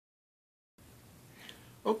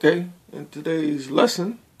Okay, in today's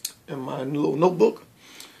lesson, in my little notebook,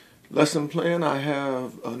 lesson plan, I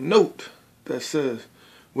have a note that says,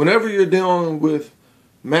 whenever you're dealing with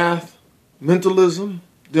math, mentalism,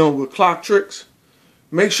 dealing with clock tricks,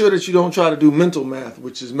 make sure that you don't try to do mental math,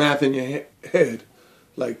 which is math in your head,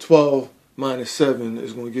 like 12 minus 7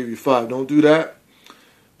 is going to give you 5. Don't do that,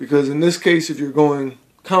 because in this case, if you're going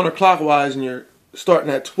counterclockwise and you're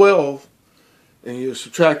starting at 12 and you're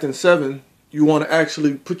subtracting 7, you want to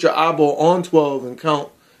actually put your eyeball on 12 and count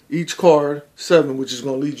each card 7, which is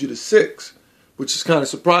going to lead you to 6, which is kind of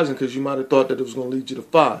surprising because you might have thought that it was going to lead you to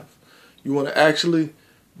 5. You want to actually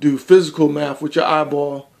do physical math with your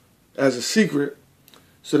eyeball as a secret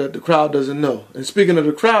so that the crowd doesn't know. And speaking of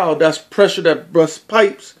the crowd, that's pressure that busts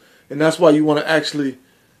pipes, and that's why you want to actually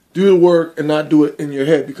do the work and not do it in your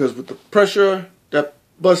head, because with the pressure that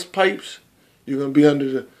busts pipes, you're going to be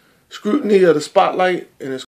under the scrutiny of the spotlight, and it's